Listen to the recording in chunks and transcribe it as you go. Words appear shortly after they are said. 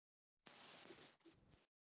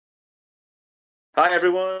Hi,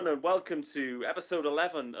 everyone, and welcome to episode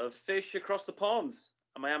 11 of Fish Across the Ponds,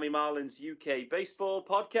 a Miami Marlins UK baseball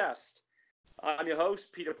podcast. I'm your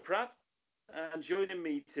host, Peter Pratt, and joining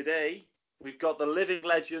me today, we've got the living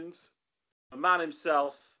legend, the man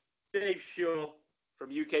himself, Dave Shaw from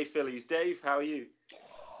UK Phillies. Dave, how are you?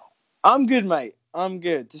 I'm good, mate. I'm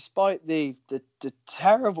good. Despite the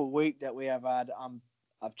terrible week that we have had,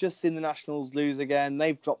 I've just seen the Nationals lose again.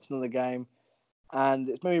 They've dropped another game, and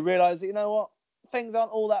it's made me realise that, you know what, things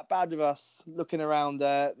aren't all that bad with us looking around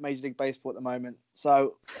Major League Baseball at the moment.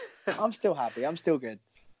 So I'm still happy. I'm still good.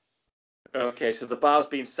 Okay, so the bar's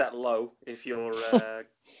been set low if you're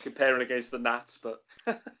comparing against the Nats, but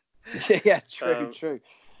Yeah, true.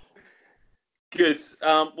 Good.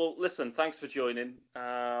 Well, listen, thanks for joining.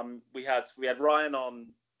 We had Ryan on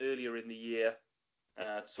earlier in the year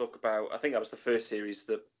to talk about. I think that was the first series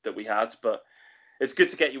that we had, but it's good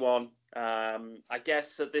to get you on. I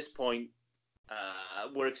guess at this point,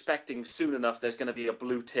 we're expecting soon enough. There's going to be a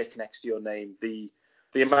blue tick next to your name. The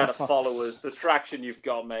amount of followers, the traction you've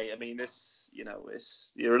got, mate. I mean,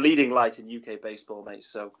 you're a leading light in UK baseball, mate.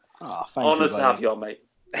 So honoured to have you on, mate.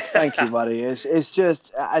 Thank you, buddy. It's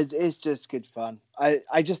just good fun.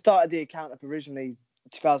 I just started the account up originally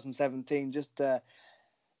 2017 just to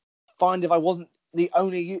find if I wasn't the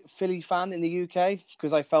only Philly fan in the UK,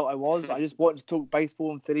 because I felt I was. I just wanted to talk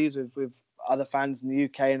baseball and Phillies with other fans in the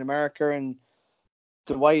UK and America, and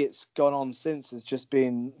the way it's gone on since has just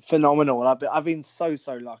been phenomenal. And I've been so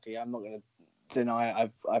lucky. I'm not going to deny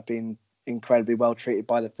I've been incredibly well treated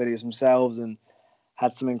by the Phillies themselves and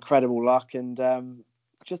had some incredible luck, and I'm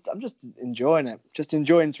just enjoying it. Just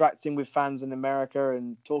enjoy interacting with fans in America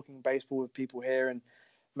and talking baseball with people here, and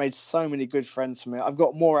made so many good friends from it. I've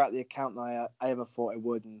got more out of the account than I ever thought I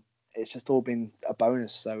would, and it's just all been a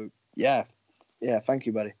bonus. So yeah, thank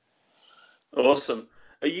you, buddy. Awesome.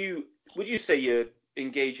 Would you say you're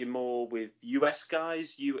engaging more with US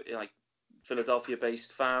guys, like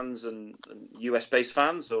Philadelphia-based fans and US-based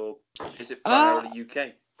fans, or is it primarily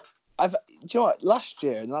UK? Do you know what? Last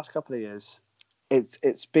year, in the last couple of years,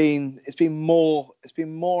 it's been more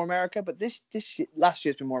America. But last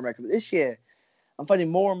year it's been more America. But this year, I'm finding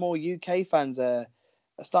more and more UK fans are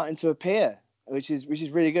starting to appear, which is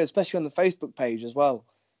really good, especially on the Facebook page as well.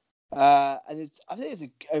 And I think it's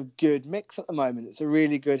a good mix at the moment. It's a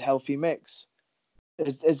really good, healthy mix.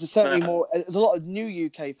 There's certainly more. There's a lot of new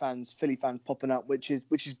UK fans, Philly fans popping up, which is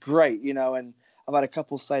great, you know. And I've had a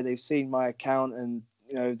couple say they've seen my account and,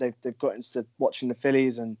 you know, they've got into watching the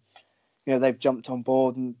Phillies, and, you know, they've jumped on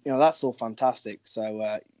board, and, you know, that's all fantastic. So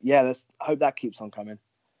I hope that keeps on coming.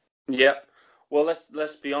 Yep. Well,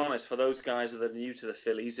 let's be honest. For those guys that are new to the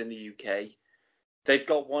Phillies in the UK, they've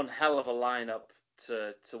got one hell of a lineup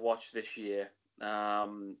to watch this year.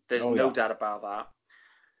 There's no doubt about that.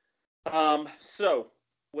 So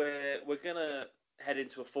we're gonna head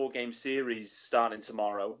into a 4-game series starting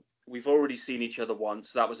tomorrow. We've already seen each other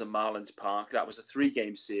once. That was at Marlins Park. That was a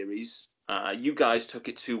 3-game series. You guys took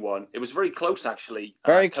it 2-1. It was very close, actually.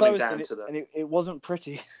 Very close, and it wasn't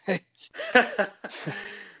pretty.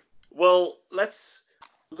 Well, let's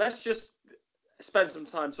just spend some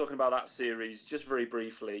time talking about that series, just very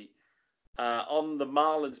briefly. On the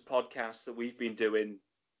Marlins podcast that we've been doing,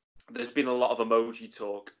 there's been a lot of emoji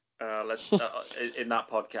talk in that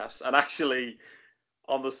podcast. And actually,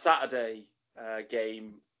 on the Saturday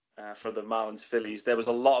game for the Marlins Phillies, there was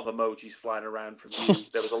a lot of emojis flying around from you.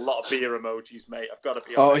 There was a lot of beer emojis, mate. I've got to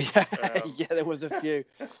be honest. Yeah, there was a few.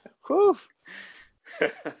 Whew.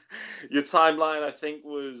 Your timeline, I think,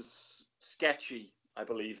 was sketchy, I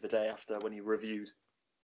believe, the day after when you reviewed.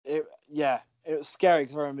 It was scary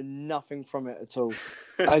because I remember nothing from it at all.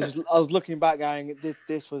 I was looking back going,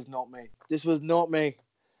 this was not me. This was not me.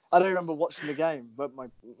 I don't remember watching the game, but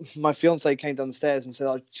my fiance came downstairs and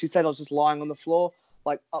said, she said I was just lying on the floor,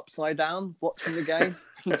 like upside down, watching the game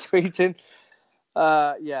and tweeting.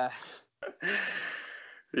 Yeah,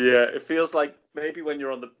 it feels like maybe when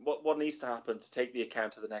you're on what needs to happen to take the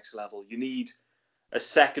account to the next level, you need a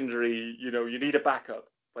secondary, you need a backup.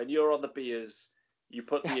 When you're on the beers, you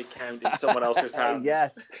put the account in someone else's hands.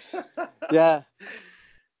 Yes. Yeah.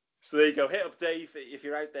 So there you go. Hit up Dave if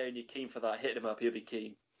you're out there and you're keen for that. Hit him up; he'll be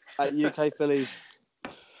keen. At UK Phillies.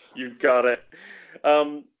 You got it.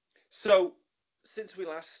 So since we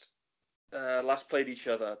last played each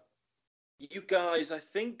other, you guys, I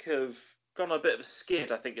think, have gone on a bit of a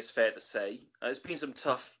skid. I think it's fair to say. It's been some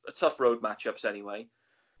tough road matchups anyway.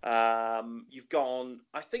 You've gone,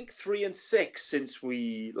 I think, 3-6 since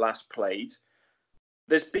we last played.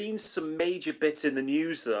 There's been some major bits in the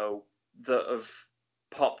news though that have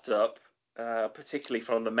popped up. particularly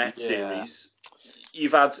from the Met Yeah. series.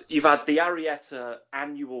 You've had the Arrieta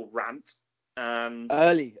annual rant, and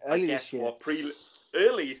Early I this guess year.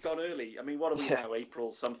 early. He's gone early. I mean, what are we Yeah. now?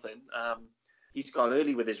 April something. He's gone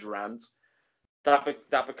early with his rant.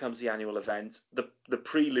 That becomes the annual event. The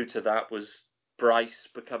prelude to that was Bryce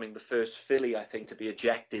becoming the first Philly, I think, to be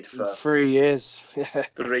ejected for 3 years. Yeah.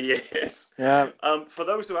 3 years. Yeah. For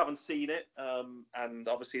those who haven't seen it, and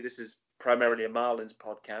obviously this is primarily a Marlins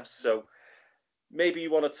podcast, so maybe you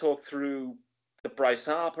want to talk through the Bryce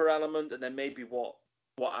Harper element, and then maybe what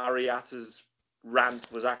Arrieta's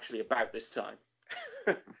rant was actually about this time.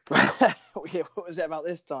 Yeah, what was it about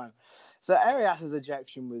this time? So Arrieta's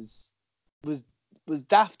ejection was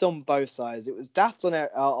daft on both sides. It was daft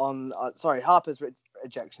on Harper's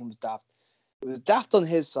ejection was daft. It was daft on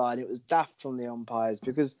his side. It was daft from the umpires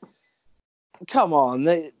because, come on,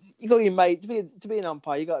 you got to be made to be an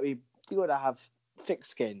umpire. You got to have thick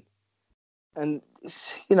skin, and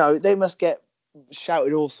they must get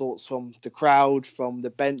shouted all sorts from the crowd, from the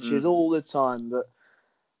benches all the time. But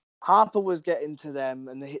Harper was getting to them,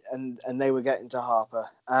 and they were getting to Harper,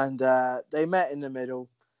 and they met in the middle.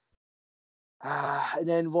 And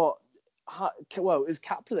then what? Well, it was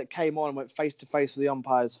Kapler that came on and went face to face with the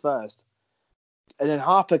umpires first, and then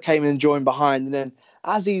Harper came and joined behind. And then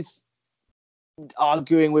as he's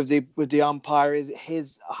arguing with the umpire,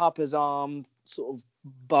 his Harper's arm sort of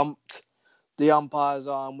bumped the umpire's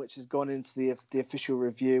arm, which has gone into the official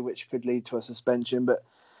review, which could lead to a suspension. But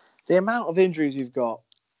the amount of injuries we've got,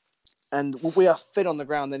 and we are fit on the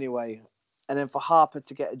ground anyway, and then for Harper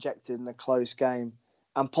to get ejected in a close game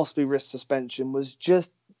and possibly risk suspension was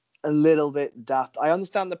just a little bit daft. I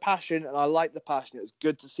understand the passion, and I like the passion. It was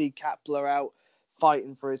good to see Kapler out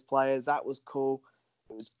fighting for his players. That was cool.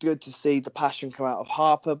 It was good to see the passion come out of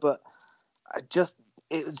Harper, but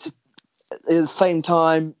it was just at the same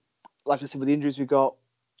time, like I said, with the injuries we got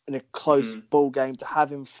in a close ball game, to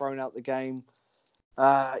have him thrown out the game,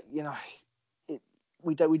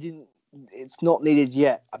 we didn't. It's not needed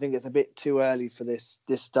yet. I think it's a bit too early for this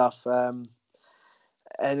stuff.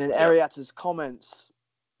 And then Arrieta's comments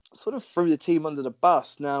sort of threw the team under the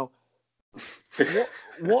bus. Now,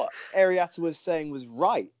 what Arrieta was saying was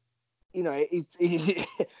right. He said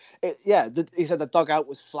the dugout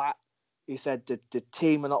was flat. He said the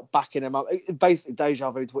team are not backing him up. It's basically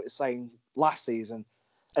deja vu to what he was saying last season,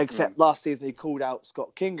 except last season he called out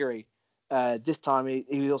Scott Kingery. This time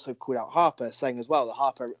he also called out Harper, saying as well that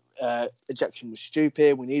Harper ejection was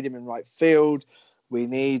stupid. We need him in right field. We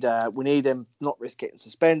need him not risk getting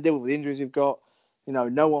suspended with the injuries we've got.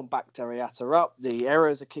 No one backed Arrieta up. The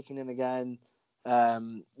errors are kicking in again.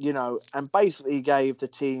 And basically gave the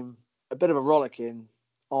team a bit of a rollicking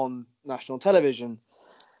on national television,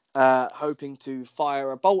 hoping to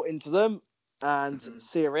fire a bolt into them and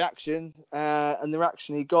see a reaction. And the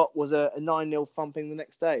reaction he got was a 9-0 thumping the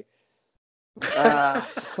next day.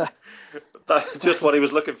 That's just what he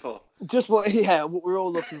was looking for. Just what we're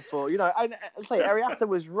all looking for. I say Arrieta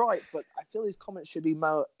was right, but I feel his comments should be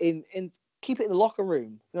more in keep it in the locker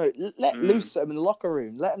room. Let loose them in the locker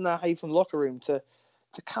room. Let them know how you from the locker room to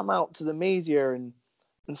come out to the media and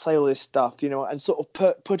say all this stuff. And sort of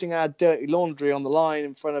putting our dirty laundry on the line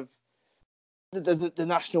in front of the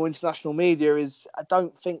national, international media I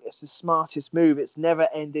don't think it's the smartest move. It's never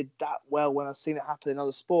ended that well when I've seen it happen in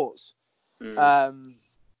other sports.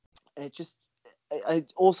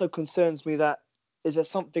 It also concerns me that is there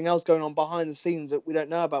something else going on behind the scenes that we don't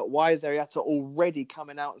know about? Why is Arrieta already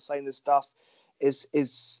coming out and saying this stuff? Is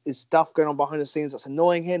stuff going on behind the scenes that's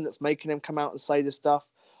annoying him, that's making him come out and say this stuff?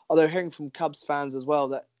 Although hearing from Cubs fans as well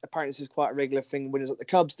that apparently this is quite a regular thing when he's at the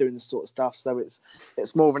Cubs doing this sort of stuff. So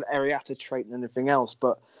it's more of an Arrieta trait than anything else.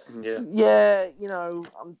 But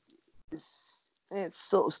it's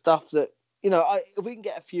sort of stuff that if we can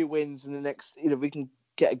get a few wins in the next, we can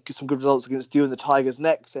get some good results against you and the Tigers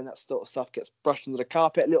next, and that sort of stuff gets brushed under the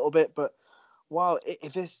carpet a little bit. But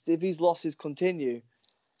if these losses continue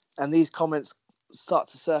and these comments start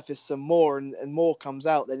to surface some more and more comes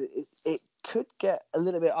out, then it could get a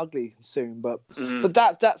little bit ugly soon. But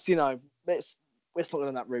that's let's not go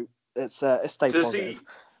down that route. Let's stay positive.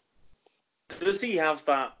 Does he have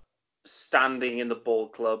that standing in the ball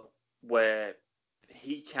club where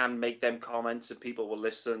he can make them comments and people will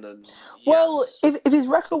listen? And well, if his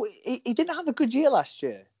record, he didn't have a good year last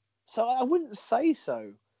year, so I wouldn't say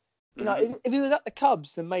so. If he was at the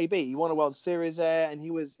Cubs, then maybe he won a World Series there, and he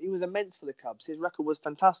was immense for the Cubs. His record was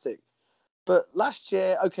fantastic, but last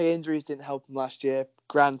year, injuries didn't help him last year.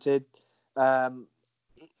 Granted,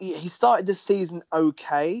 he started this season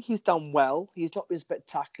okay. He's done well. He's not been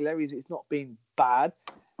spectacular. He's not been bad.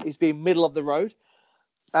 He's been middle of the road.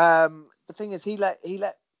 the thing is,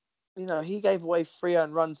 he gave away 3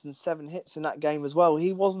 earned runs and 7 hits in that game as well.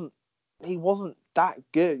 He wasn't that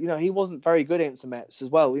good. He wasn't very good against the Mets as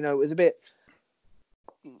well. It was a bit,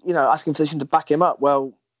 asking for the team to back him up.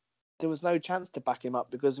 Well, there was no chance to back him up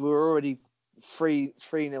because we were already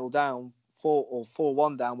 3-0 down,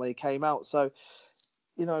 4-1 down when he came out. So,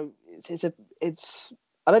 it's.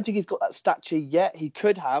 I don't think he's got that stature yet. He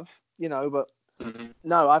could have, but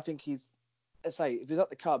no, I think he's. Let's say if he's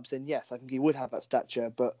at the Cubs, then yes, I think he would have that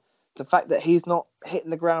stature. But the fact that he's not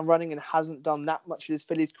hitting the ground running and hasn't done that much in his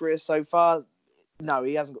Phillies career so far, no,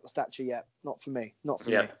 he hasn't got the stature yet. Not for me. Not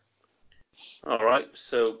for me. All right.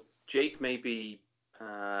 So Jake, maybe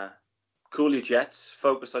cool your jets,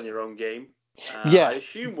 focus on your own game. I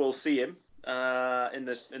assume we'll see him in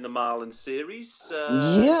the Marlins series.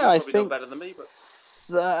 I think know better than me, but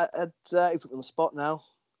you put me on the spot now.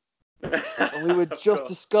 And we were just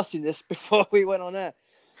discussing this before we went on air.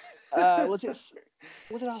 What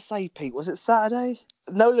did I say, Pete? Was it Saturday?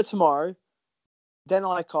 Nola tomorrow, then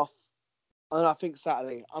Eichhoff, and I think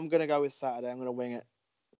Saturday. I'm going to go with Saturday. I'm going to wing it.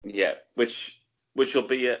 Yeah, which will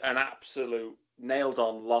be an absolute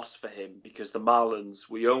nailed-on loss for him because the Marlins,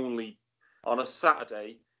 we only, on a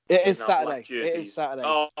Saturday... It is Saturday.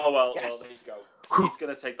 Oh, well, yes. There you go. He's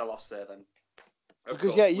going to take the loss there then.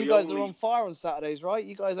 Because, you guys are on fire on Saturdays, right?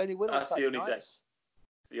 You guys only win on Saturday nights.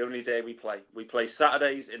 The only day we play. We play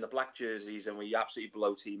Saturdays in the black jerseys and we absolutely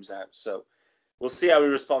blow teams out. So we'll see how he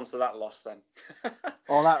responds to that loss then.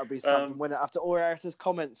 Oh, that would be something. When after Arrieta's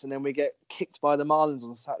comments and then we get kicked by the Marlins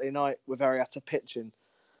on Saturday night with Arrieta pitching.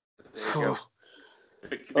 There you go.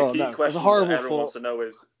 The key question that everyone wants to know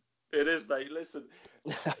is, it is, mate, listen.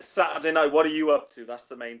 Saturday night, what are you up to? That's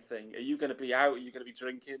the main thing. Are you going to be out? Are you going to be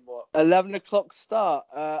drinking? What? 11 o'clock start.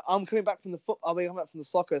 I'm coming back from I'll be coming back from the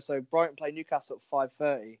soccer. So Brighton play Newcastle at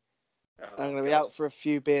 5:30. I'm going to be out for a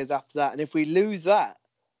few beers after that. And if we lose that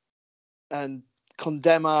and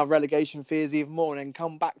condemn our relegation fears even more, and then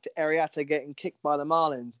come back to Arrieta getting kicked by the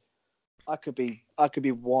Marlins, I could be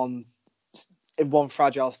in one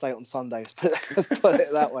fragile state on Sunday. Let's put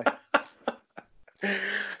it that way.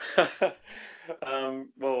 Well,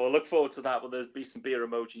 we'll look forward to that. Well, there'll be some beer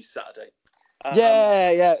emojis Saturday.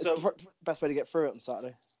 Yeah. So, best way to get through it on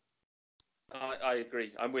Saturday. I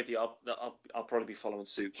agree. I'm with you. I'll probably be following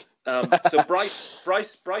suit. So Bryce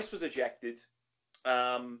was ejected.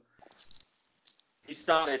 He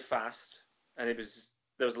started fast, and there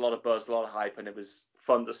was a lot of buzz, a lot of hype, and it was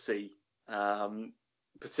fun to see.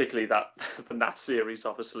 Particularly that the Nat series,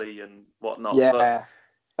 obviously, and whatnot. Yeah,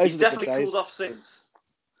 but he's definitely cooled off since.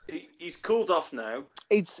 He's cooled off now.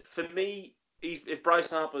 For me, if Bryce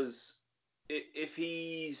Harper's, if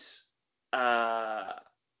he's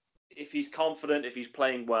confident, if he's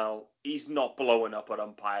playing well, he's not blowing up at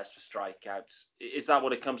umpires for strikeouts. Is that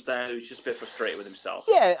what it comes down to? He's just a bit frustrated with himself.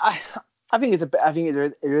 Yeah, I think it's I think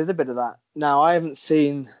there is a bit of that. Now, I haven't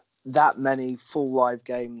seen that many full live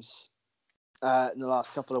games in the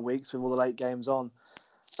last couple of weeks with all the late games on.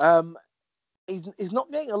 He's not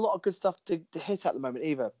getting a lot of good stuff to hit at the moment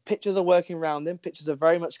either. Pitchers are working around him. Pitchers are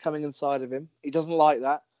very much coming inside of him. He doesn't like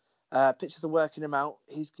that. Pitchers are working him out.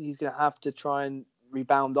 He's going to have to try and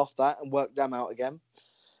rebound off that and work them out again.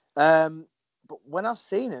 But when I've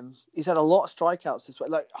seen him, he's had a lot of strikeouts this way.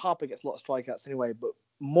 Like Harper gets a lot of strikeouts anyway, but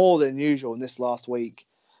more than usual in this last week.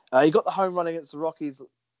 He got the home run against the Rockies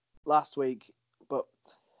last week, but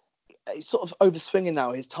he's sort of overswinging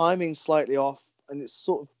now. His timing's slightly off, and it's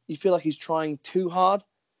sort of, you feel like he's trying too hard.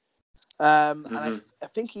 And I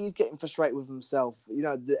think he's getting frustrated with himself.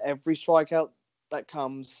 Every strikeout that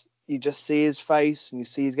comes, you just see his face and you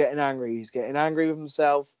see he's getting angry. He's getting angry with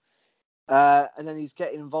himself. And then he's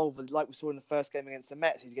getting involved with, like we saw in the first game against the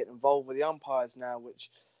Mets, he's getting involved with the umpires now,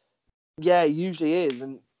 which, yeah, usually is.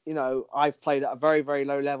 And, I've played at a very, very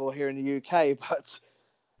low level here in the UK, but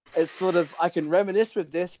it's sort of, I can reminisce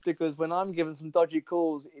with this because when I'm given some dodgy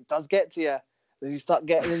calls, it does get to you. Then you start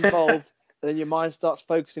getting involved, and then your mind starts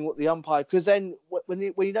focusing what the umpire. Because then, when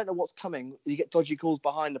you don't know what's coming, you get dodgy calls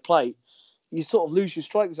behind the plate. You sort of lose your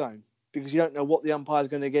strike zone because you don't know what the umpire is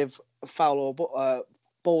going to give a foul or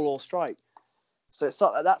ball or strike. So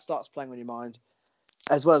that starts playing on your mind,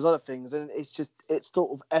 as well as other things, and it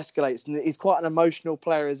sort of escalates. And he's quite an emotional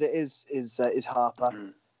player as it is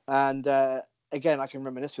Harper. And again, I can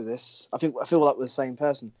reminisce with this. I feel like we're the same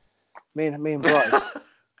person. Me and Bryce.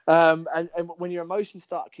 And when your emotions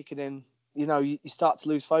start kicking in, you start to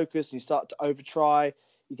lose focus and you start to over-try.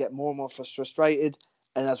 You get more and more frustrated.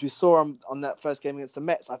 And as we saw on that first game against the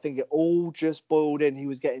Mets, I think it all just boiled in. He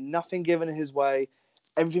was getting nothing given his way.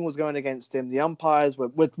 Everything was going against him. The umpires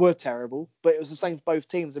were terrible, but it was the same for both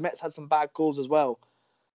teams. The Mets had some bad calls as well.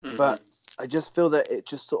 But I just feel that it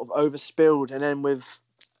just sort of overspilled, and then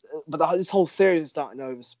this whole series is starting to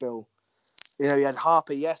overspill. You know, you had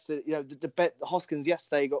Harper yesterday. You know, the Hoskins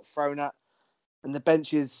yesterday got thrown at, and the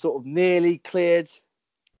bench is sort of nearly cleared.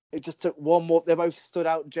 It just took one more. They both stood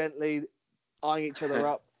out gently, eyeing each other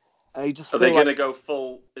up. And you just Are they going to go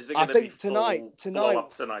full? Is it going to be full blow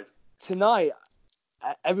up tonight? Tonight,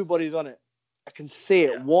 everybody's on it. I can see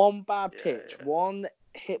it. Yeah. One bad pitch, one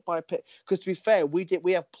hit by pitch. Because to be fair, we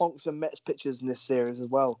have Plonks and Mets pitchers in this series as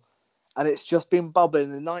well, and it's just been bubbling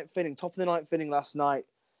in the ninth inning, top of the ninth inning last night.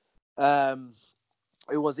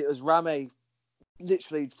 It was Rame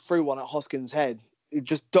literally threw one at Hoskins' head. He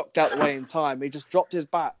just ducked out the way in time. He just dropped his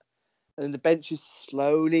bat, and then the benches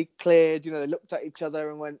slowly cleared. You know, they looked at each other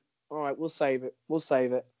and went, "All right, we'll save it. We'll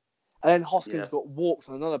save it." And then Hoskins got walked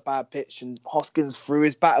on another bad pitch, and Hoskins threw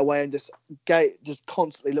his bat away and just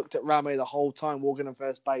constantly looked at Rame the whole time, walking on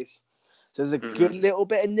first base. So there's a good little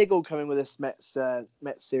bit of niggle coming with this Mets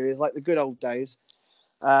series, like the good old days.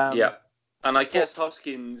 And I guess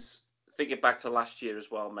Hoskins, thinking back to last year as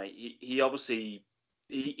well, mate, he obviously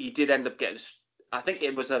he did end up getting, I think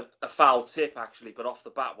it was a foul tip actually, but off the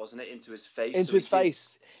bat, wasn't it, into his face? Into his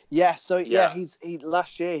face. Yeah. So he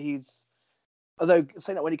last year although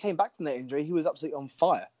saying that when he came back from that injury, he was absolutely on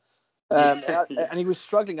fire. And he was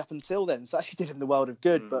struggling up until then, so actually did him the world of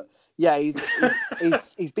good. But yeah, he's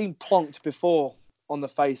been plonked before on the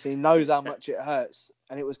face. He knows how much it hurts,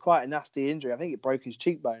 and it was quite a nasty injury. I think it broke his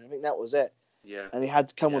cheekbone. I think that was it. Yeah. And he had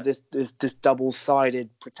to come with this double-sided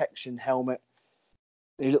protection helmet.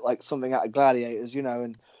 He looked like something out of Gladiators, you know.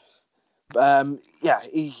 And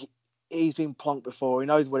he's been plonked before. He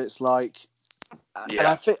knows what it's like.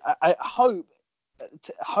 Yeah. And I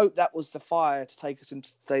hope that was the fire to take us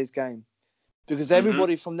into today's game, because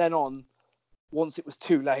everybody from then on, once it was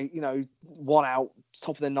too late, you know, 1 out,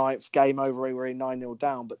 top of the ninth, game over, we were 9-0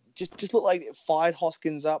 down, but just looked like it fired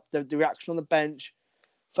Hoskins up. The reaction on the bench,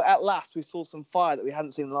 for at last we saw some fire that we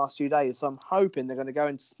hadn't seen in the last few days. So I'm hoping they're going to go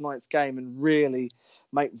into tonight's game and really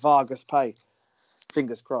make Vargas pay.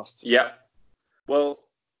 Fingers crossed. Yeah. Well,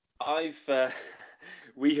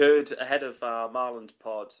 we heard ahead of our Marlins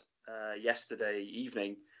pod yesterday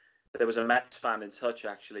evening, there was a Mets fan in touch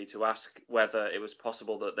actually to ask whether it was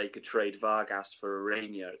possible that they could trade Vargas for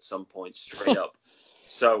Urania at some point straight up.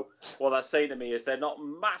 So what that's saying to me is they're not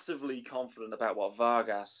massively confident about what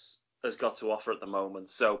Vargas has got to offer at the moment.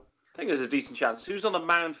 So I think there's a decent chance. Who's on the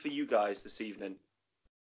mound for you guys this evening?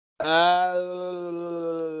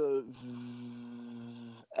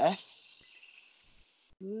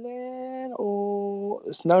 Or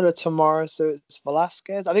it's Nola tomorrow, so it's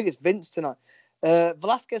Velasquez. I think it's Vince tonight.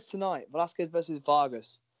 Velasquez tonight. Velasquez versus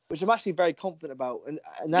Vargas, which I'm actually very confident about, and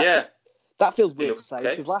that feels weird to say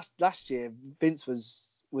because last year Vince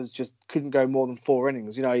was just couldn't go more than 4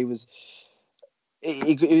 innings. You know, he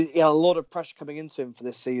had a lot of pressure coming into him for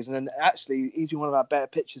this season, and actually he's been one of our better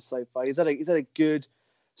pitchers so far. He's had a good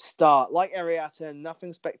start, like Arrieta,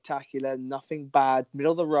 nothing spectacular, nothing bad,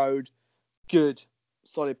 middle of the road, good,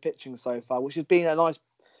 solid pitching so far, which has been a nice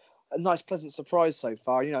pleasant surprise so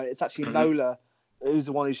far. You know, it's actually Nola who's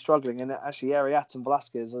the one who's struggling, and actually Arrieta and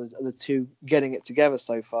Velasquez are the two getting it together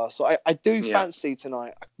so far. So I do fancy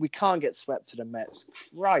tonight. We can't get swept to the Mets.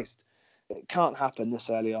 Christ, it can't happen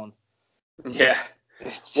this early on. Yeah.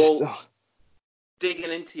 Well,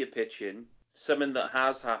 digging into your pitching, something that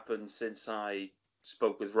has happened since I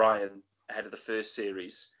spoke with Ryan ahead of the first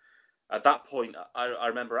series. At that point, I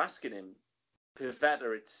remember asking him,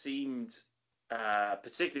 Pivetta, it seemed,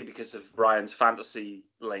 particularly because of Ryan's fantasy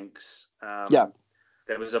links,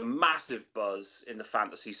 there was a massive buzz in the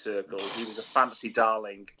fantasy circle. He was a fantasy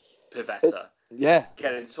darling, Pivetta.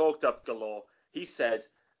 Getting talked up galore. He said,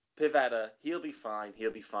 Pivetta, he'll be fine.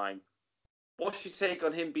 What's your take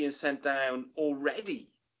on him being sent down already?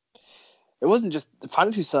 It wasn't just the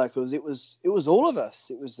fantasy circles. It was all of us.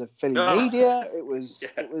 It was the Philly media. It was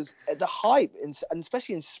the hype, and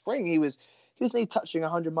especially in spring, he was nearly touching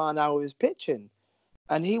 100-mile-an-hour with his pitching,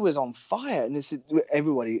 and he was on fire. And this is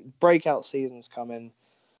everybody breakout seasons coming,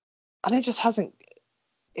 and it just hasn't.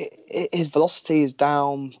 His velocity is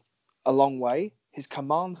down a long way. His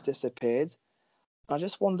command's disappeared. I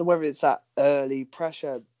just wonder whether it's that early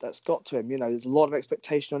pressure that's got to him. You know, there's a lot of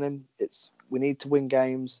expectation on him. We need to win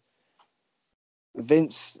games.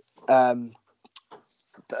 Vince, Pivetta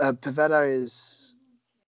is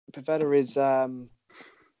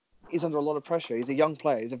he's under a lot of pressure. He's a young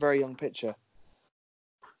player. He's a very young pitcher,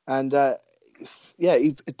 and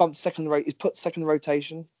he bumped second. He's put second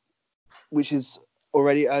rotation, which is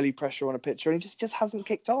already early pressure on a pitcher, and he just hasn't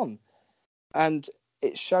kicked on. And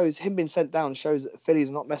it shows him being sent down shows that the Phillies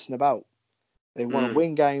are not messing about. They want to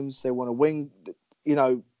win games. They want to win. You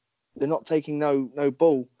know, they're not taking no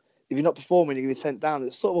bull. If you're not performing, you're going to be sent down.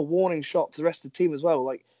 It's sort of a warning shot to the rest of the team as well.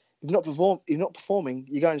 Like if you're not performing,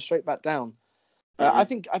 you're going straight back down. I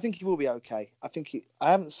think he will be okay. I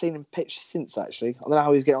haven't seen him pitch since actually. I don't know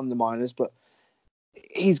how he's getting on in the minors, but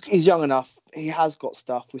he's young enough. He has got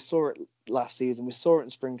stuff. We saw it last season. We saw it in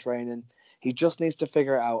spring training. He just needs to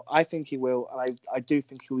figure it out. I think he will, and I do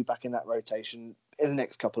think he'll be back in that rotation in the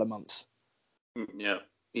next couple of months.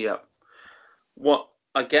 Yeah. What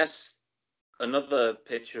I guess another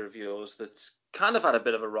pitcher of yours that's kind of had a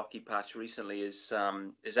bit of a rocky patch recently is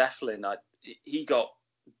Eflin. He got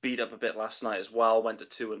beat up a bit last night as well. Went to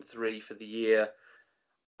 2-3 for the year.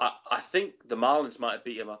 I think the Marlins might have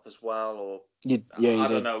beat him up as well, or I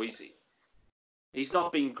don't know. He's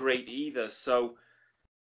not been great either. So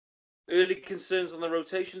early concerns on the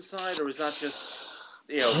rotation side, or is that just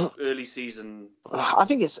early season? I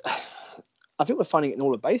think we're finding it in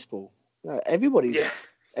all of baseball.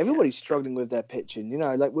 Everybody's struggling with their pitching.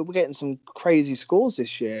 Like we're getting some crazy scores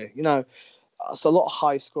this year. It's a lot of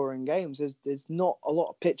high scoring games. There's not a lot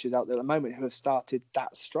of pitchers out there at the moment who have started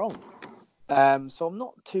that strong. So I'm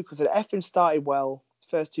not too concerned. Eflin started well.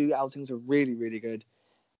 First two outings were really, really good.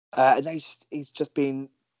 And he's just been,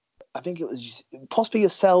 I think it was possibly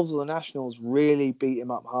yourselves or the Nationals really beat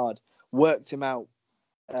him up hard, worked him out.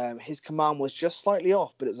 His command was just slightly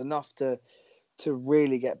off, but it was enough to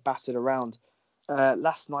really get battered around.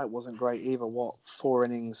 Last night wasn't great either. 4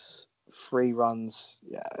 innings, 3 runs.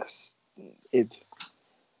 Yes, it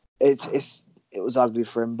was ugly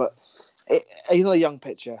for him. But another young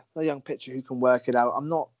pitcher who can work it out. I'm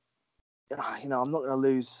not going to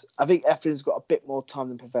lose. I think Eflin's got a bit more time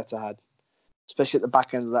than Pivetta had, especially at the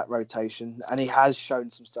back end of that rotation, and he has shown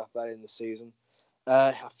some stuff there in the season.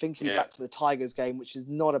 I think he'll be back for the Tigers game, which is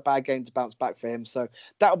not a bad game to bounce back for him. So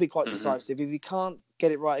that'll be quite decisive. If he can't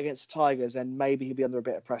get it right against the Tigers, then maybe he'll be under a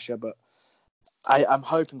bit of pressure. But I'm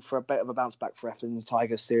hoping for a bit of a bounce back for Eflin in the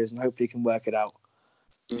Tigers series, and hopefully he can work it out.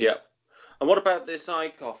 Yeah. And what about this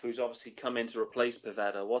Eickhoff, who's obviously come in to replace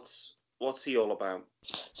Pivetta? What's he all about?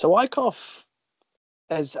 So Eickhoff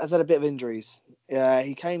has had a bit of injuries.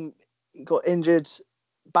 He got injured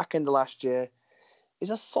back end of last year.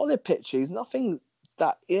 He's a solid pitcher. He's nothing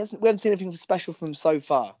that we haven't seen anything special from him so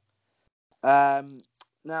far.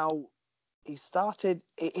 Now he started.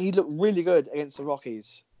 He looked really good against the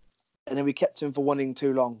Rockies, and then we kept him for 1 inning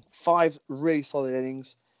too long. 5 really solid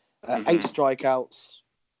innings, 8 strikeouts.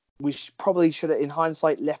 We probably should have, in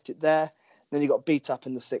hindsight, left it there. Then he got beat up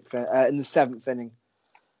in the 7th inning,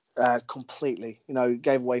 completely.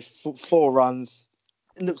 Gave away 4 runs.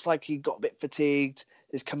 It looks like he got a bit fatigued.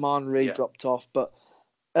 His command really dropped off. But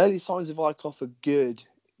early signs of Eickhoff are good.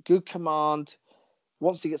 Good command.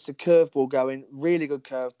 Once he gets the curveball going, really good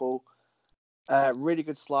curveball. Really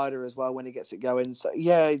good slider as well when he gets it going. So,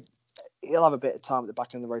 he'll have a bit of time at the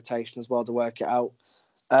back end of the rotation as well to work it out.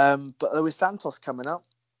 But with Santos coming up,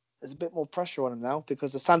 there's a bit more pressure on him now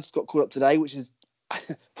because the Santos got called up today, which is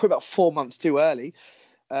probably about 4 months too early,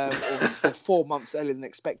 or 4 months earlier than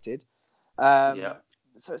expected.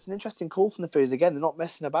 So it's an interesting call from the Phillies. Again, they're not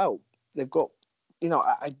messing about. They've got,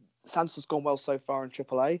 Santos has gone well so far in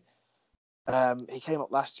AAA. He came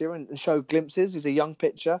up last year and showed glimpses. He's a young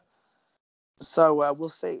pitcher. So we'll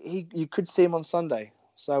see. You could see him on Sunday.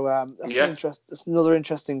 So that's another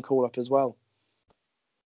interesting call up as well.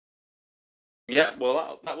 Yeah,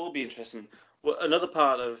 well, that will be interesting. Well, another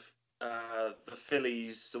part of the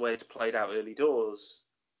Phillies, the way it's played out early doors,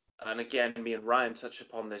 and again, me and Ryan touched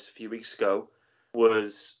upon this a few weeks ago,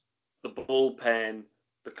 was the bullpen,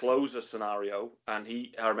 the closer scenario, and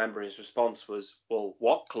I remember his response was, well,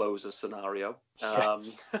 what closer scenario?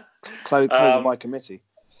 Closer by committee.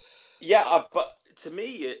 Yeah, but to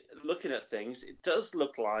me, looking at things, it does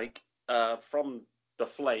look like, from the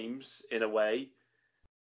Flames, in a way,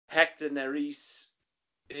 Hector Neris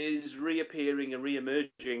is reappearing and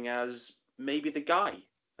re-emerging as maybe the guy.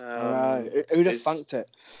 Who'd have funked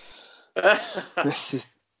it?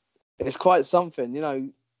 It's quite something,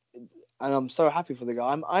 and I'm so happy for the guy.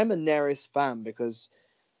 I'm a Neris fan because,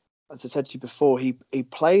 as I said to you before, he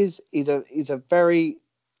plays. He's a very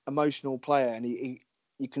emotional player, and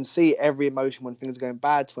you can see every emotion when things are going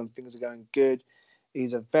bad to when things are going good.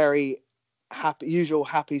 He's a very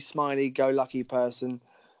happy, smiley, go lucky person.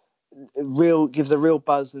 Gives a real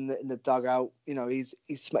buzz in the dugout. He's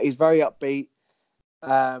very upbeat,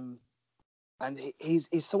 and he's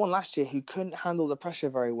someone last year who couldn't handle the pressure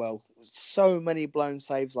very well. So many blown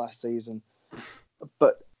saves last season,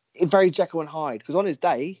 but very Jekyll and Hyde. Because on his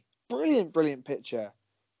day, brilliant pitcher,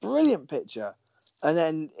 and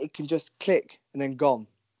then it can just click and then gone.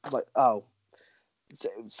 It's like, oh,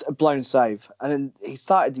 it's a blown save, and then he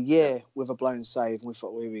started the year with a blown save, and we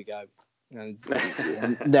thought, well, here we go,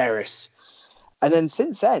 Neris. And then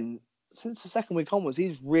since then, since the second week onwards,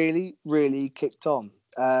 he's really, really kicked on.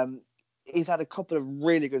 He's had a couple of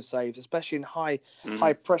really good saves, especially in high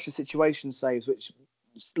pressure situation saves, which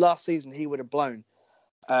last season he would have blown.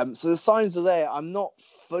 So the signs are there. I'm not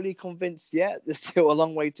fully convinced yet. There's still a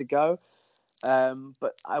long way to go.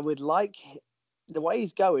 But I would like the way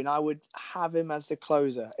he's going. I would have him as the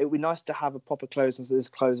closer. It would be nice to have a proper closer instead of this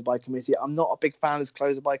closer by committee. I'm not a big fan of this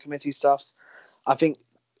closer by committee stuff. I think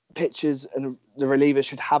pitchers and the relievers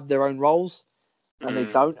should have their own roles, and they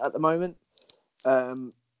don't at the moment.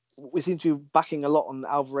 We seem to be backing a lot on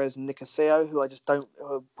Alvarez and Nicasio, who I just don't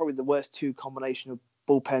are probably the worst two combination of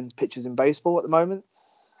bullpen pitchers in baseball at the moment.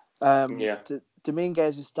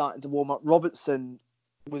 Dominguez is starting to warm up. Robertson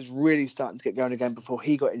was really starting to get going again before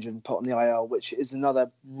he got injured and put on the IL, which is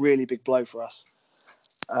another really big blow for us.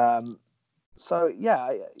 So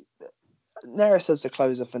yeah, Neris as the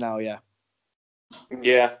closer for now. Yeah.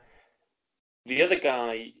 Yeah. The other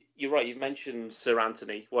guy, you're right. You mentioned Sir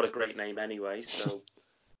Anthony. What a great name, anyway. So,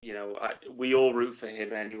 we all root for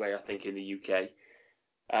him anyway. I think in the UK.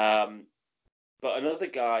 But another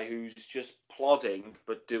guy who's just plodding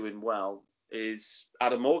but doing well is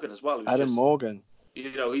Adam Morgan as well. Morgan.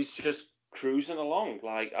 He's just cruising along.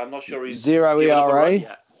 Like, I'm not sure he's 0 ERA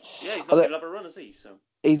yet. Yeah, he's not given up a run, is he? So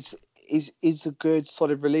he's a good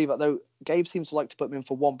solid reliever. Though Gabe seems to like to put him in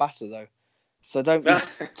for one batter though. So don't be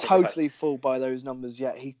totally fooled by those numbers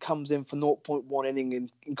yet. He comes in for 0.1 inning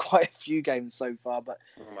in quite a few games so far, but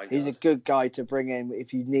he's a good guy to bring in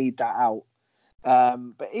if you need that out.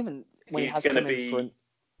 But even when he has come in for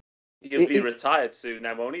he'll be retired soon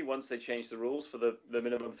now, won't he? Once they change the rules for the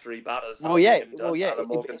minimum 3 batters.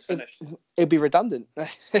 Morgan's finished. It'd be redundant.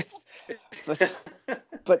 but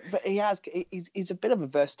he's a bit of a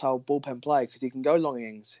versatile bullpen player because he can go long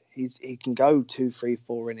innings. He can go 2, 3,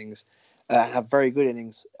 4 innings. Have very good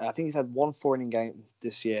innings. I think he's had 1 4-inning game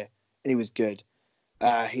this year, and he was good.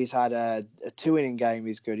 He's had a 2-inning game.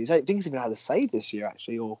 He's good. I think he's even had a save this year,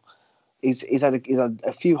 actually. Or he's had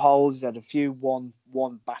a few holes. He's had a few one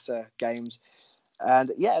batter games,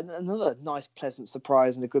 and yeah, another nice, pleasant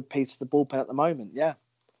surprise and a good piece of the bullpen at the moment. Yeah.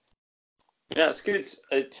 Yeah, it's good.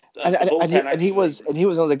 And he was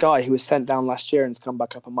another guy who was sent down last year and has come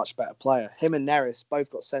back up a much better player. Him and Neris both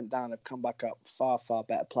got sent down and have come back up far, far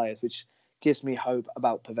better players, which gives me hope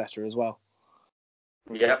about Pivetta as well.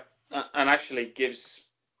 Yeah, and actually gives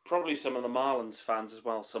probably some of the Marlins fans as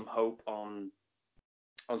well some hope on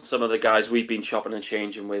some of the guys we've been chopping and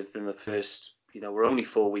changing with in the first, we're only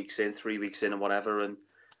 4 weeks in, 3 weeks in and whatever, and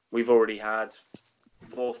we've already had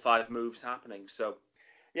 4 or 5 moves happening. So,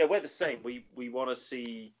 yeah, we're the same. We want to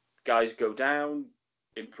see guys go down,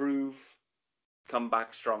 improve, come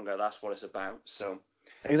back stronger. That's what it's about. So,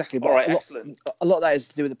 exactly. All right, excellent. A lot of that is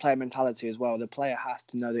to do with the player mentality as well. The player has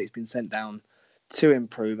to know that he's been sent down to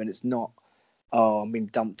improve, and it's not, I'm being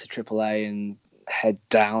dumped to AAA and head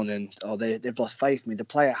down, and they've lost faith in me. The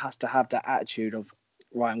player has to have that attitude of,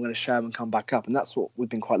 right, I'm going to show them and come back up, and that's what we've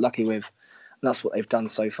been quite lucky with, and that's what they've done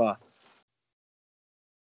so far.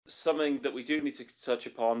 Something that we do need to touch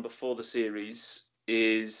upon before the series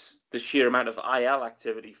is the sheer amount of IL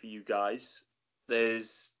activity for you guys.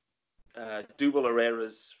 There's Dubal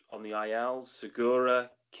Herrera's on the IL, Segura,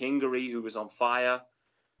 Kingery, who was on fire,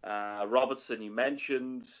 Robertson, you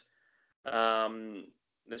mentioned.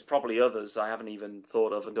 There's probably others I haven't even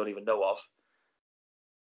thought of and don't even know of.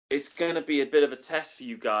 It's going to be a bit of a test for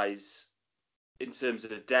you guys in terms of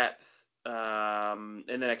the depth. In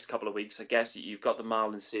the next couple of weeks, I guess you've got the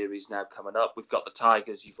Marlins series now coming up. We've got the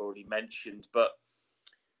Tigers you've already mentioned, but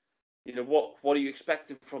what are you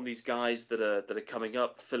expecting from these guys that are coming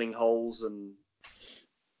up, filling holes and?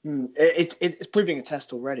 It's proving a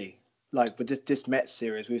test already. Like with this Mets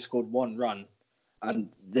series, we've scored 1 run, and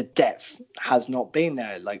the depth has not been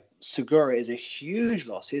there. Like Segura is a huge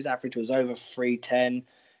loss. His average was over 310.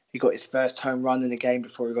 He got his first home run in the game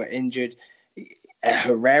before he got injured.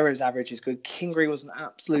 Herrera's average is good. Kingery was an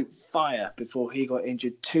absolute fire before he got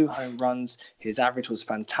injured. 2 home runs. His average was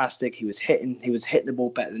fantastic. He was hitting the ball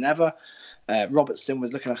better than ever. Robertson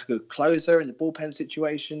was looking like a good closer in the bullpen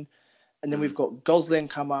situation. And then we've got Goslin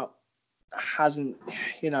come up.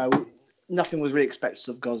 Nothing was really expected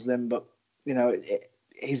of Goslin, but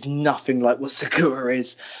he's nothing like what Segura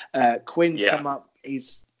is. Quinn's come up.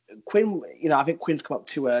 I think Quinn's come up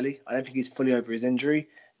too early. I don't think he's fully over his injury.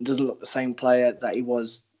 Doesn't look the same player that he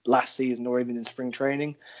was last season or even in spring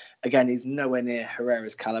training. Again, he's nowhere near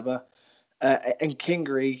Herrera's caliber. And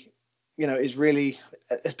Kingery, is really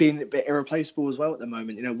it's been a bit irreplaceable as well at the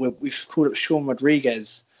moment. We've called up Sean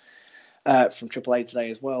Rodriguez from AAA today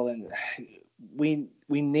as well, and we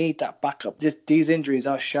need that backup. These injuries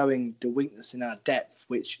are showing the weakness in our depth,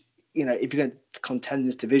 which, if you're going to contend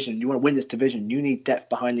this division, you want to win this division, you need depth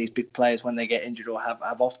behind these big players when they get injured or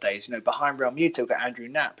have off days. Behind Real Muto, we've got Andrew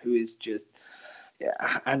Knapp, who is just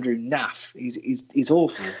Andrew Naff. He's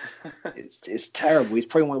awful. It's terrible. He's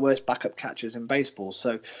probably one of the worst backup catchers in baseball.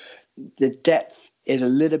 So the depth is a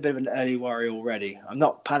little bit of an early worry already. I'm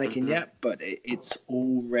not panicking yet, but it's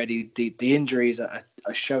already the injuries are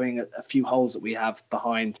showing a few holes that we have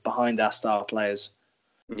behind our star players.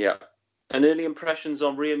 Yeah. And early impressions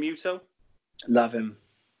on Real Muto? Love him.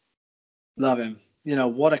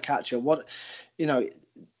 What a catcher. Not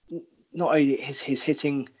only his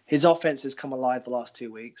hitting, his offense has come alive the last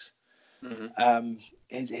 2 weeks.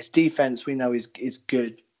 His defense, we know, is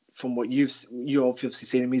good. From what you've obviously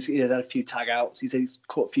seen him, he's had a few tag outs. He's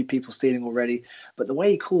caught a few people stealing already. But the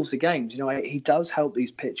way he calls the games, he does help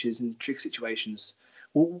these pitchers in trick situations.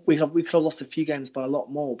 We could have lost a few games by a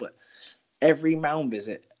lot more, but every mound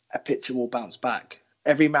visit, a pitcher will bounce back.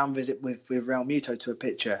 Every mound visit with Real Muto to a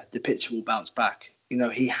pitcher, the pitcher will bounce back.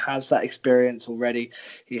 He has that experience already.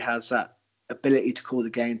 He has that ability to call the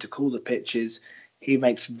game, to call the pitches. He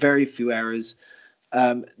makes very few errors.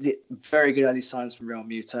 Very good early signs from Real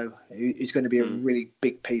Muto. He's going to be a really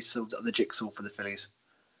big piece of the jigsaw for the Phillies.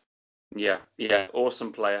 Yeah,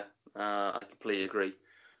 awesome player. I completely agree.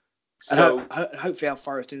 So hopefully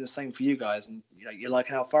Alfaro's doing the same for you guys. And you're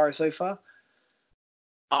liking Alfaro so far?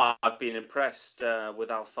 I've been impressed with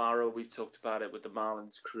Alfaro. We've talked about it with the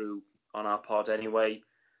Marlins crew on our pod anyway.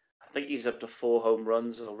 I think he's up to 4 home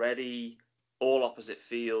runs already, all opposite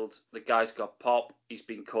field. The guy's got pop. He's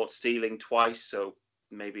been caught stealing twice, so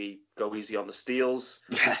maybe go easy on the steals.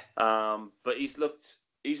 But he's looked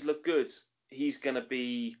good. He's going to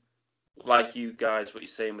be, like you guys, what you're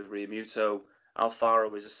saying with Real Muto.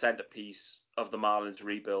 Alfaro is a centerpiece of the Marlins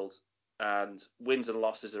rebuild, and wins and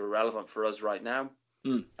losses are irrelevant for us right now.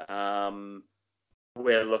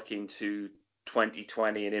 We're looking to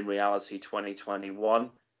 2020 and in reality 2021.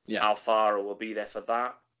 Alfaro will be there for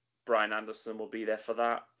that. Brian Anderson will be there for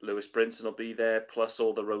that. Lewis Brinson will be there, plus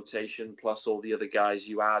all the rotation, plus all the other guys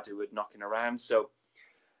you add who are knocking around. So,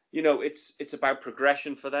 it's about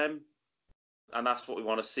progression for them, and that's what we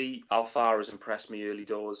want to see. Alfaro has impressed me early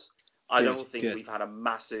doors. I don't think we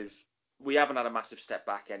haven't had a massive step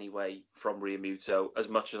back anyway from Real Muto, as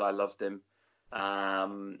much as I loved him.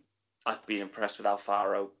 I've been impressed with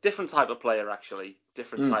Alfaro. Different type of player, actually.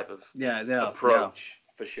 Different type of approach,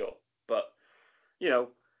 for sure. But,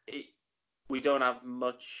 we don't have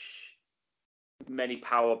many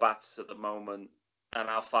power bats at the moment, and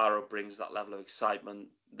Alfaro brings that level of excitement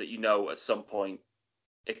that at some point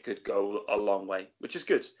it could go a long way, which is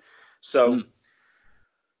good. So,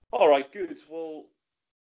 all right, good.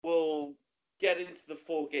 We'll get into the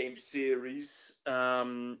 4-game series.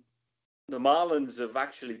 The Marlins have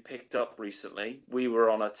actually picked up recently. We were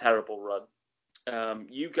on a terrible run.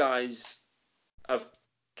 You guys have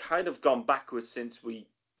kind of gone backwards since we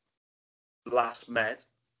last met.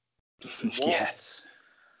 Yes.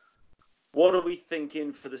 What are we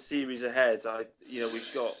thinking for the series ahead?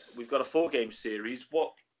 We've got a 4-game series.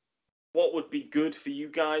 What would be good for you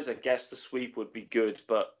guys? I guess the sweep would be good,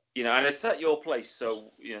 but and it's at your place.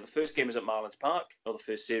 So the first game is at Marlins Park, or the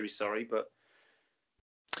first series, sorry, but.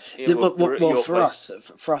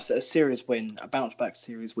 For us, a series win, a bounce back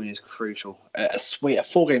series win is crucial. A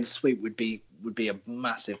 4-game sweep would be a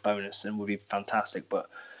massive bonus and would be fantastic. But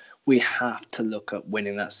we have to look at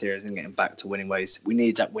winning that series and getting back to winning ways. We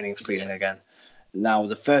need that winning feeling again. Now,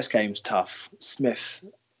 the first game's tough. Smith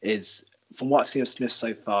is, from what I've seen of Smith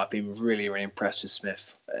so far, I've been really, really impressed with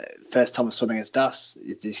Smith. First time I saw him against us,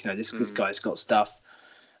 this guy's got stuff.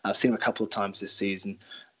 I've seen him a couple of times this season.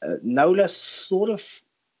 Nola sort of,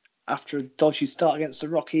 after a dodgy start against the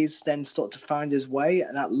Rockies, then started to find his way.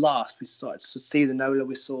 And at last, we started to see the Nola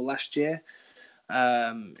we saw last year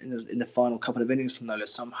in the final couple of innings from Nola.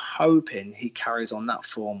 So I'm hoping he carries on that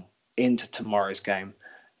form into tomorrow's game,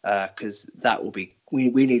 because that will be, we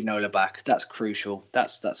need Nola back. That's crucial.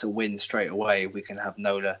 That's a win straight away. We can have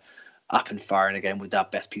Nola up and firing again with our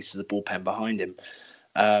best pieces of the bullpen behind him.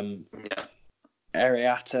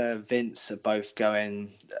 Arrieta, Vince are both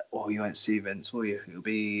going. Oh, you won't see Vince, will you? It'll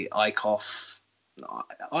be Eichhoff.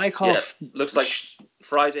 Yeah, looks like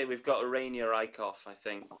Friday we've got Rainier Eichhoff, I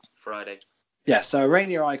think. Friday. Yeah, so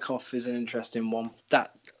Rainier Eichhoff is an interesting one.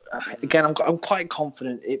 That again, I'm quite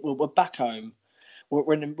confident. We're back home.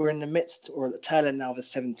 We're in the midst or at the tail end now of a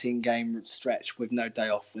 17-game stretch with no day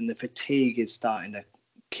off. When the fatigue is starting to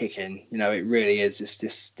kick in. You know, it really is.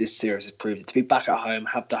 This series has proved it. To be back at home,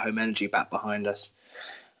 have the home energy back behind us.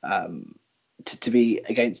 To be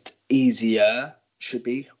against easier should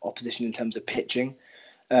be opposition in terms of pitching,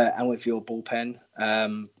 and with your bullpen.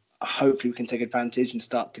 Hopefully we can take advantage and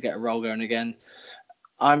start to get a roll going again.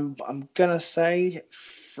 I'm gonna say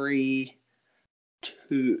 3-1.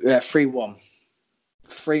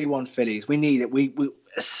 3-1 Phillies. We need it. We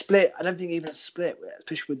a split. I don't think even a split,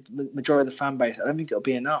 especially with the majority of the fan base, I don't think it'll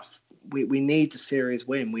be enough. We need the series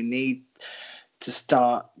win. We need to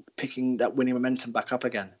start picking that winning momentum back up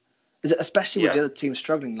again. Especially with the other teams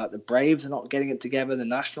struggling, like the Braves are not getting it together. The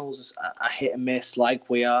Nationals are hit and miss, like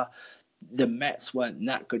we are. The Mets weren't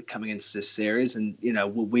that good coming into this series, and you know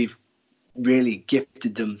we've really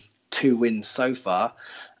gifted them 2 wins so far.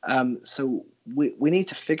 So we need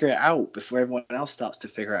to figure it out before everyone else starts to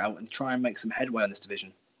figure it out and try and make some headway on this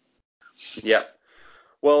division. Yeah.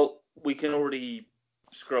 Well, we can already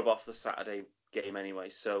scrub off the Saturday game anyway.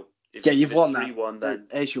 So if you've won 3-1, that. then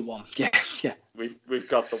There's your one. Yeah. We've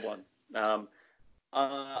got the one. On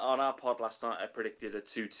our pod last night, I predicted a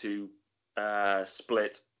 2-2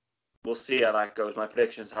 split. We'll see how that goes. My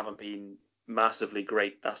predictions haven't been massively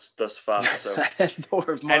great thus far. So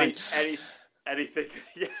nor of mine. Anything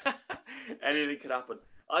could happen.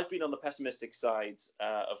 I've been on the pessimistic side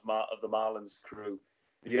of the Marlins crew.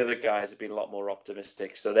 The other guys have been a lot more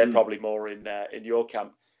optimistic, so they're probably more in your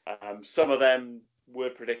camp. Some of them were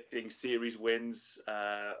predicting series wins.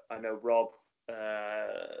 I know Rob.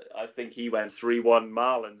 I think he went 3-1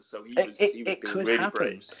 Marlins, so he was being really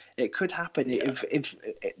brave. It could happen. Yeah. If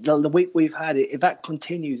the week we've had, if that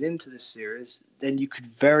continues into this series, then you could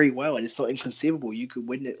very well, and it's not inconceivable, you could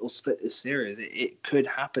win it or split this series. It could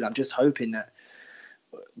happen. I'm just hoping that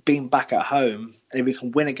being back at home, and if we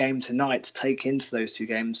can win a game tonight to take into those 2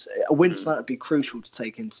 games, a win tonight would be crucial to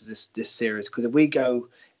take into this series. Because if we go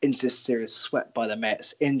into this series swept by the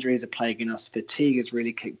Mets, injuries are plaguing us, fatigue has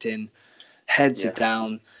really kicked in, heads are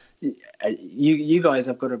down. You guys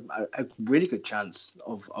have got a really good chance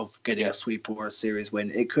of getting a sweep or a series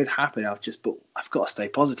win. It could happen. But I've got to stay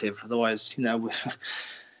positive. Otherwise, you know,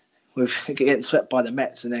 we're getting swept by the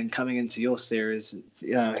Mets and then coming into your series,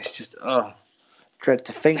 you know, it's just dread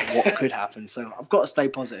to think what could happen. So I've got to stay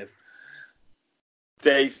positive.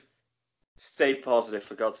 Dave, stay positive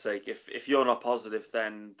for God's sake. If you're not positive,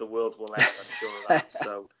 then the world will end. I'm sure of that.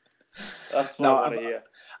 So that's what I want to hear.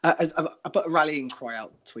 I put a rallying cry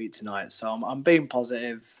out tweet tonight, so I'm being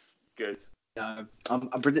positive. Good. You know, I'm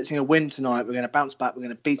predicting a win tonight. We're going to bounce back. We're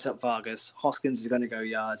going to beat up Vargas. Hoskins is going to go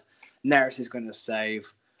yard. Neris is going to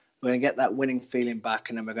save. We're going to get that winning feeling back,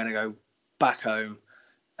 and then we're going to go back home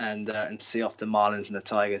and see off the Marlins and the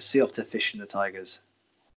Tigers. See off the Fish and the Tigers.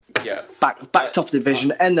 Yeah. Back top of the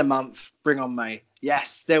division. End the month. Bring on May.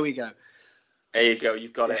 Yes, there we go. There you go.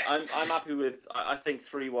 You've got it. I'm happy with. I think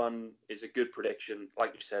 3-1 is a good prediction.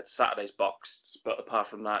 Like you said, Saturday's boxed, but apart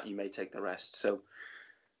from that, you may take the rest. So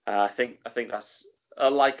I think that's a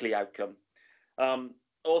likely outcome.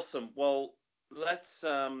 Awesome. Well, let's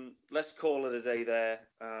call it a day there.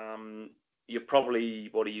 You're probably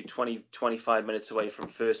 20-25 minutes away from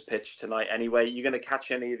first pitch tonight. Anyway, you're going to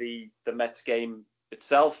catch any of the Mets game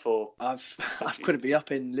itself, or I've got to be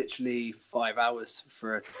up in literally 5 hours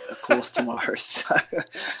for a course tomorrow, so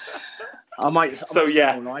I might. So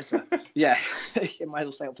yeah, all nighter. Yeah, you might as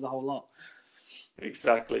well stay up for the whole lot.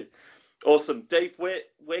 Exactly. Awesome, Dave. Where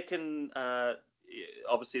can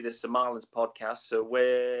obviously this is a Marlins podcast, so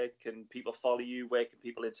where can people follow you? Where can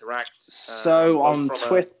people interact? So on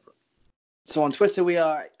Twitter we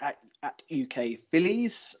are at UK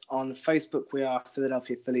Phillies. On Facebook we are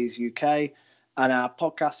Philadelphia Phillies UK. And our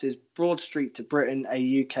podcast is Broad Street to Britain,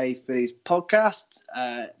 a UK Phillies podcast.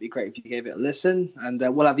 It'd be great if you gave it a listen. And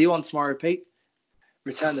we'll have you on tomorrow, Pete.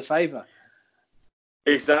 Return the favour.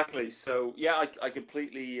 Exactly. So, yeah, I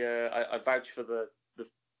completely I vouch for the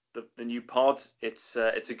new pod. It's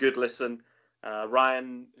a good listen.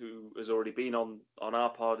 Ryan, who has already been on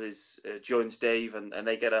our pod, joins Dave, and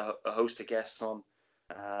they get a host of guests on.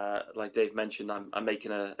 Like Dave mentioned, I'm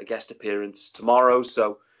making a guest appearance tomorrow,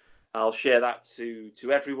 so I'll share that to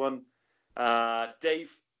everyone.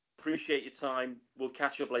 Dave, appreciate your time. We'll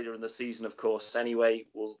catch up later in the season, of course. Anyway,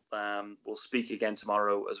 we'll speak again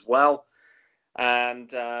tomorrow as well. And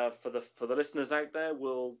for the listeners out there,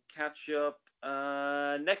 we'll catch up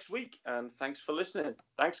next week. And thanks for listening.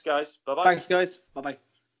 Thanks, guys. Bye-bye. Thanks, guys. Bye-bye.